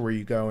backs are where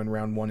you go in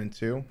round 1 and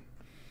 2.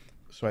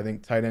 So I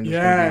think tight end is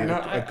going to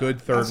be a good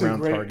third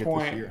round target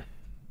this year.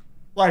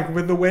 Like,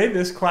 with the way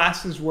this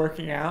class is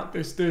working out,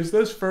 there's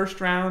those first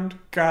round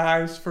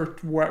guys for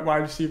wide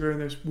receiver,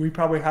 and we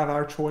probably have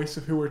our choice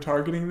of who we're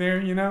targeting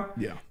there, you know?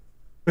 Yeah.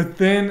 But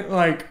then,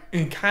 like,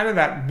 in kind of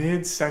that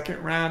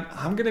mid-second round,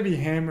 I'm going to be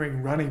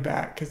hammering running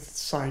back, because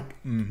it's like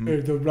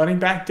the running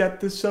back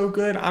depth is so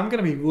good. I'm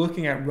going to be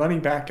looking at running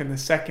back in the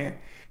second.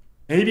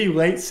 Maybe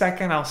late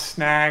second, I'll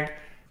snag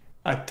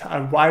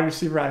a wide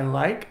receiver I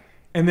like.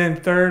 And then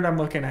third, I'm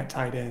looking at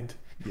tight end.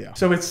 Yeah.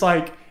 So it's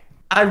like,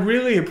 I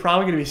really am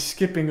probably going to be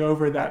skipping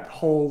over that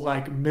whole,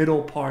 like,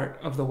 middle part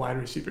of the wide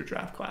receiver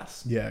draft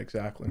class. Yeah,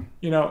 exactly.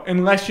 You know,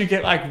 unless you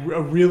get, like,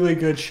 a really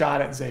good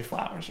shot at Zay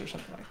Flowers or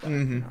something like that. You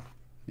know?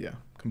 Yeah,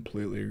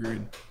 completely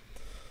agreed.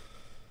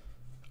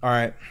 All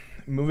right,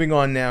 moving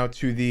on now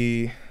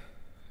to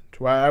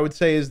what I would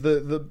say is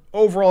the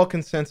overall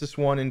consensus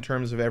one in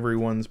terms of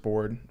everyone's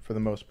board for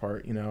the most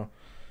part. You know,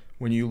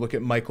 when you look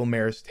at Michael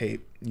Mayer's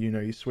tape, you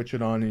know, you switch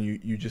it on and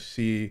you just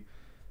see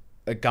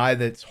a guy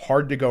that's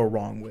hard to go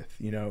wrong with.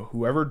 You know,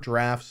 whoever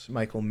drafts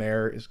Michael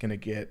Mayer is going to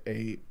get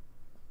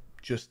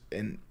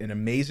an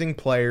amazing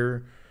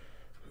player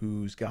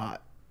who's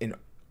got an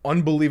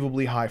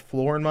unbelievably high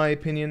floor, in my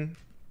opinion.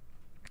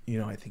 You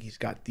know, I think he's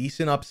got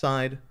decent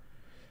upside.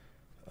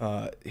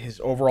 His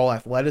overall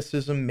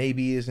athleticism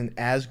maybe isn't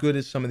as good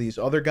as some of these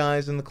other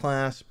guys in the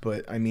class,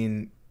 but I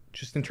mean,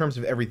 just in terms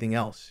of everything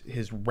else,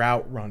 his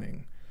route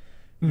running,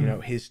 You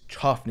know, his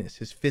toughness,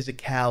 his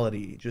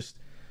physicality, just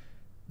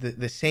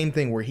the same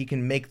thing where he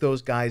can make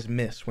those guys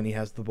miss when he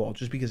has the ball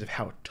just because of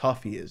how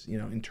tough he is. You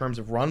know, in terms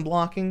of run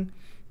blocking,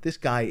 this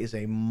guy is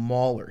a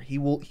mauler. He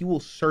will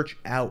search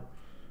out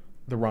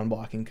the run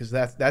blocking because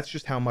that's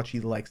just how much he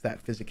likes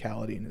that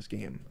physicality in his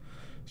game.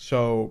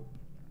 So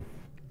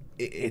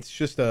it's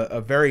just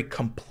a very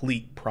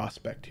complete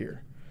prospect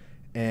here,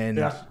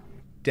 and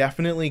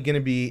definitely going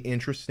to be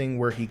interesting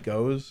where he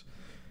goes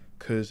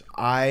because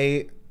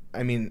I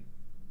mean,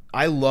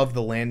 I love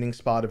the landing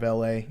spot of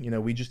LA. You know,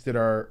 we just did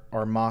our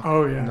mock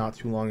not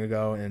too long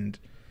ago, and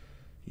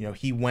you know,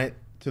 he went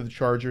to the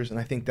Chargers, and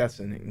I think that's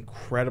an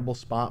incredible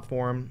spot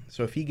for him.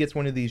 So if he gets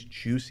one of these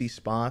juicy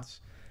spots,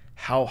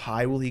 how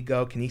high will he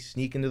go? Can he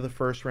sneak into the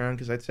first round?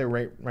 Because I'd say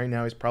right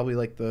now he's probably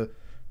like the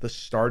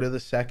start of the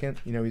second.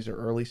 You know, he's an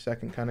early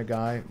second kind of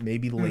guy,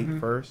 maybe late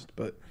first,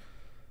 but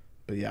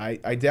yeah,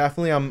 I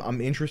definitely I'm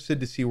interested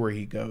to see where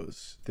he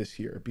goes this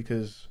year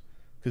because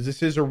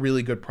this is a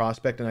really good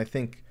prospect, and I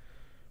think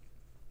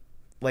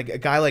like a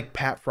guy like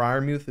Pat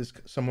Freiermuth is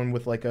someone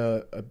with like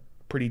a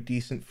pretty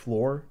decent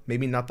floor,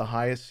 maybe not the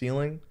highest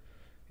ceiling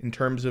in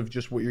terms of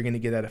just what you're going to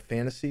get out of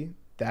fantasy.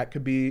 That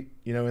could be,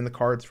 you know, in the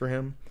cards for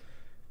him.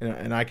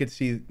 And I could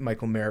see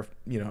Michael Mayer,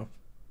 you know,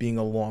 being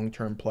a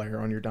long-term player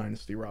on your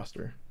dynasty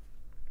roster.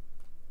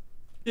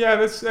 Yeah,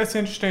 that's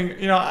interesting.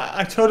 You know,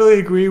 I totally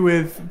agree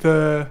with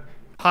the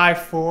high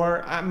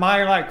floor.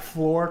 My like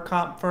floor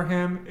comp for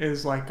him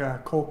is like a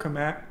Cole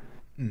Kmet.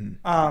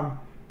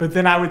 But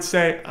then I would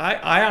say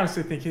I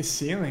honestly think his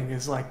ceiling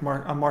is like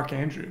Mark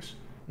Andrews.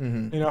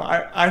 You know,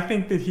 I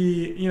think that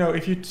he, you know,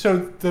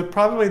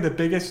 probably the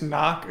biggest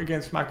knock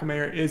against Michael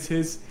Mayer is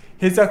his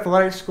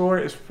athletic score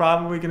is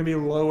probably going to be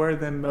lower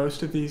than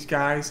most of these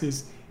guys.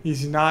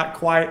 He's not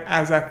quite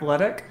as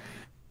athletic.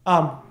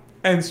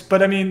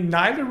 But I mean,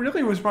 neither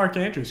really was Mark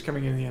Andrews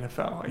coming into the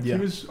NFL. Like, he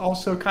was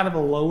also kind of a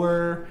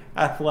lower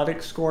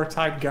athletic score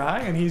type guy,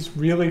 and he's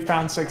really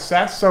found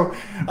success. So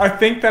I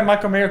think that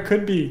Michael Mayer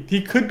could be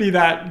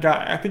that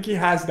guy. I think he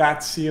has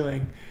that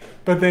ceiling.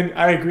 But then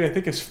I agree. I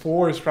think his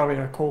floor is probably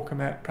a Cole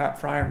Kmet, Pat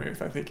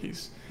Freiermuth. I think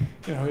he's,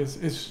 you know,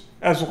 is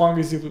as long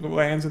as he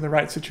lands in the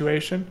right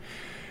situation.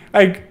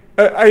 I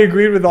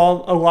agree with a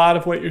lot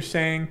of what you're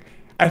saying.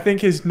 I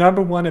think his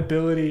number one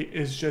ability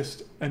is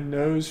just a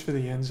nose for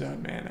the end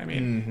zone, man. I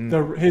mean,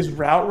 his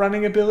route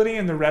running ability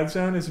in the red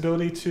zone, his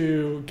ability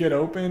to get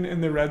open in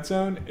the red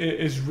zone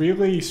is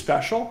really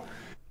special.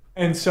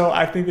 And so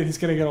I think that he's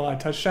going to get a lot of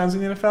touchdowns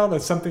in the NFL.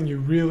 That's something you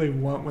really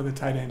want with a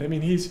tight end. I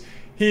mean, he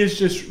is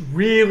just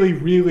really,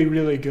 really,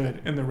 really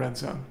good in the red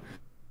zone.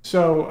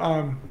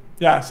 So,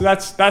 so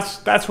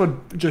that's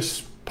what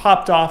just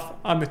popped off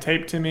on the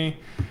tape to me.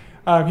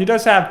 He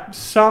does have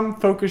some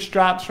focus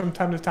drops from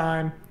time to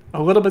time.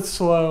 A little bit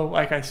slow,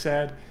 like I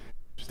said.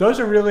 Those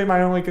are really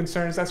my only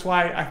concerns. That's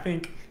why I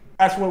think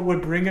that's what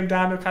would bring him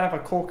down to kind of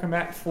a Cole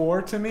Kmet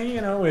floor to me, you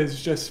know,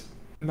 is just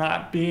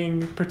not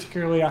being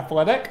particularly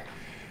athletic.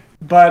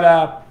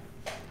 But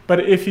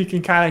if he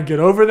can kind of get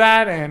over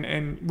that,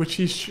 and which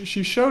she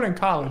showed in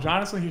college.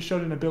 Honestly, he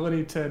showed an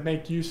ability to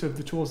make use of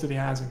the tools that he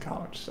has in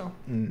college. So,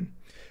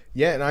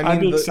 yeah, and I'd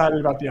be excited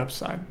about the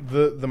upside.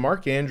 The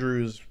Mark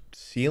Andrews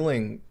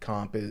ceiling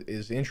comp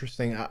is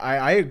interesting.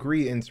 I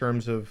agree in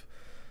terms of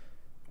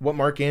what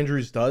Mark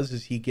Andrews does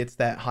is he gets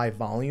that high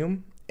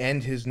volume,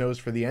 and his nose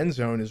for the end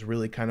zone is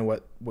really kind of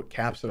what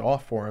caps it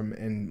off for him.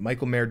 And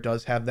Michael Mayer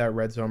does have that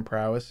red zone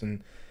prowess.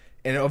 And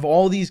of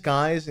all these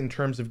guys, in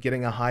terms of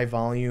getting a high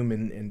volume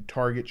and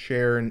target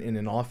share in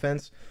an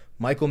offense,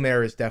 Michael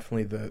Mayer is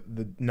definitely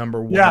the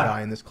number one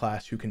guy in this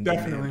class who can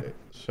demand it.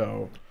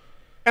 So,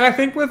 and I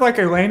think with like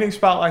a landing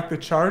spot like the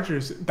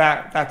Chargers,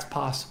 that's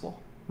possible,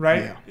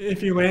 right? Yeah.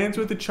 If he lands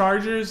with the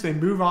Chargers, they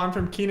move on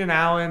from Keenan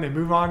Allen, they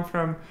move on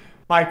from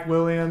Mike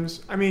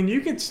Williams. I mean,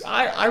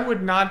 I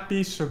would not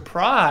be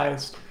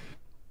surprised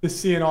to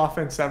see an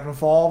offense that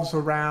revolves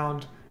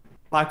around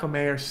Michael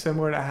Mayer,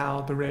 similar to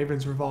how the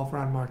Ravens revolve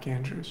around Mark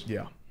Andrews.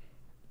 Yeah.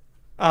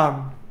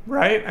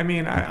 Right? I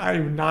mean,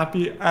 I would not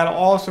be at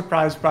all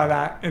surprised by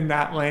that in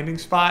that landing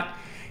spot.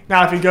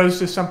 Now, if he goes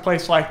to some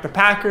place like the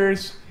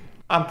Packers,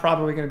 I'm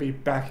probably going to be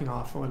backing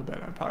off a little bit.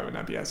 I probably would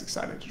not be as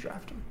excited to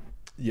draft him.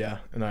 Yeah,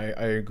 and I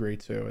agree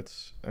too.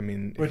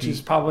 Which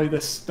is probably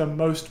the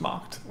most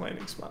mocked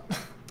landing spot.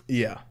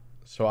 Yeah.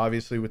 So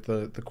obviously with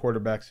the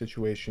quarterback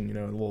situation, you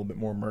know, a little bit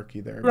more murky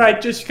there.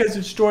 Right, just because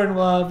it's Jordan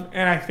Love,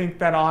 and I think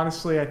that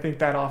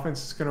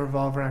offense is going to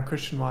revolve around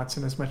Christian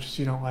Watson as much as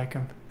you don't like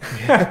him.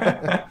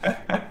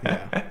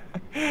 Yeah.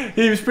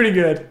 He was pretty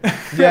good.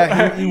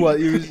 Yeah, he was.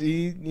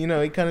 He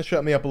kind of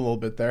shut me up a little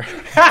bit there in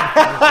the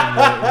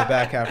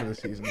back half of the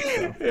season.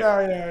 So.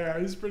 Yeah.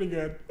 He's pretty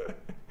good.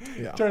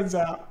 Yeah. Turns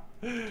out.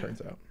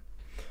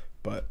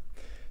 But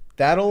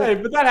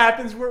but that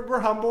happens. We're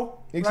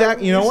humble. Exactly.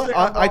 Right? You know what?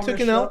 I took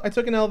an L. I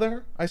took an L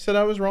there. I said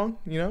I was wrong.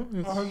 You know,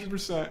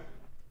 100%.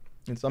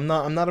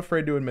 I'm not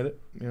afraid to admit it.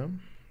 You know.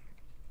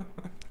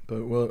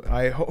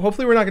 But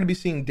hopefully we're not going to be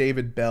seeing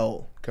David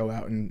Bell go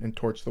out and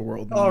torch the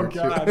world. Oh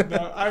God,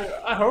 no!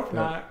 I hope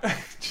not.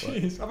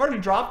 Jeez, I've already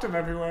dropped him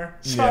everywhere,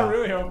 so I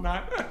really hope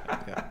not.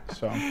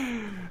 So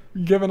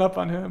giving up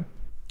on him.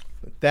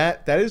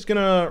 That is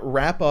gonna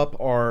wrap up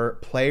our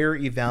player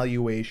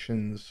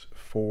evaluations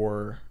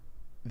for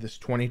this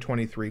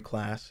 2023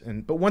 class.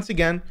 But once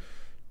again,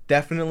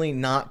 definitely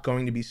not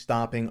going to be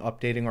stopping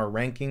updating our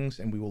rankings,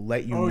 and we will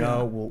let you know.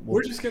 Yeah.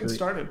 We're just getting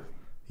started.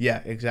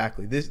 Yeah,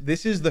 exactly.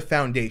 This is the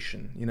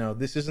foundation.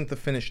 This isn't the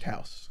finished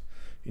house.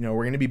 We're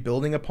going to be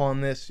building upon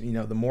this.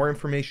 The more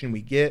information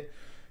we get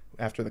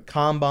after the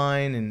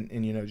combine and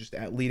just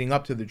leading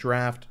up to the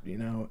draft,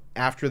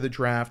 after the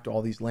draft,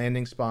 all these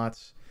landing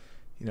spots,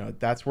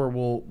 that's where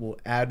we'll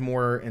add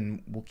more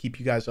and we'll keep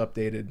you guys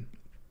updated.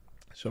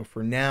 So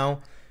for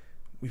now,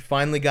 we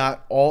finally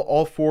got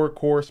all 4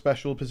 core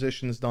special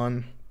positions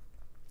done,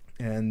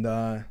 and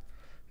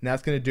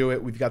that's going to do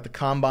it. We've got the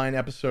combine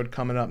episode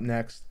coming up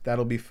next.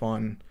 That'll be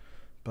fun.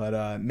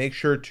 But make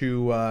sure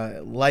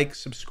to like,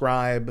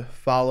 subscribe,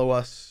 follow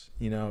us,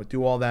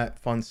 do all that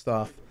fun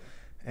stuff.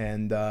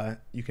 And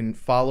you can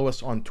follow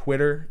us on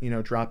Twitter,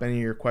 drop any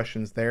of your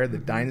questions there, the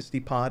Dynasty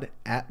Pod,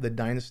 at the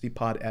Dynasty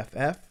Pod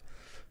FF.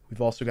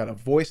 We've also got a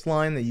voice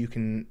line that you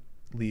can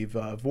leave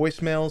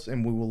voicemails,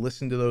 and we will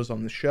listen to those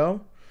on the show.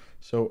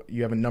 So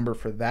you have a number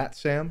for that,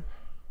 Sam?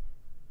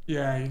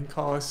 Yeah, you can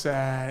call us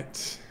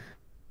at...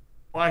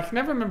 Well, I can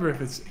never remember if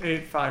it's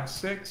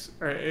 856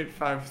 or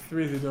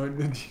 853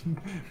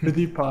 the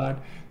D pod.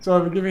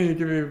 So give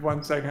me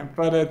 1 second.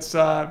 But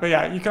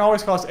yeah, you can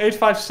always call us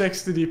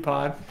 856 the D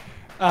pod.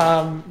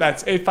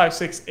 That's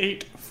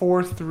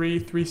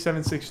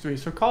 856-843-3763.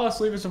 So call us,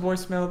 leave us a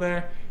voicemail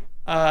there.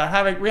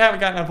 We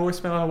haven't gotten a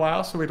voicemail in a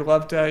while, so we'd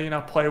love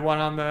to play one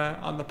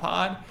on the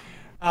pod.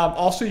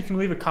 Also, you can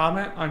leave a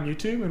comment on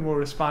YouTube, and we'll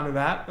respond to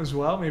that as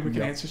well. Maybe we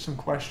can answer some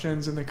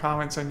questions in the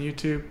comments on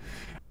YouTube.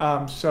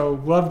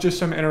 So love just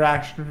some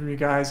interaction from you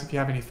guys if you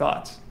have any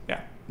thoughts.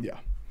 Yeah.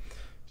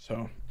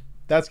 So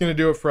that's going to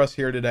do it for us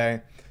here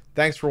today.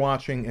 Thanks for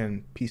watching,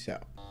 and peace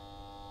out.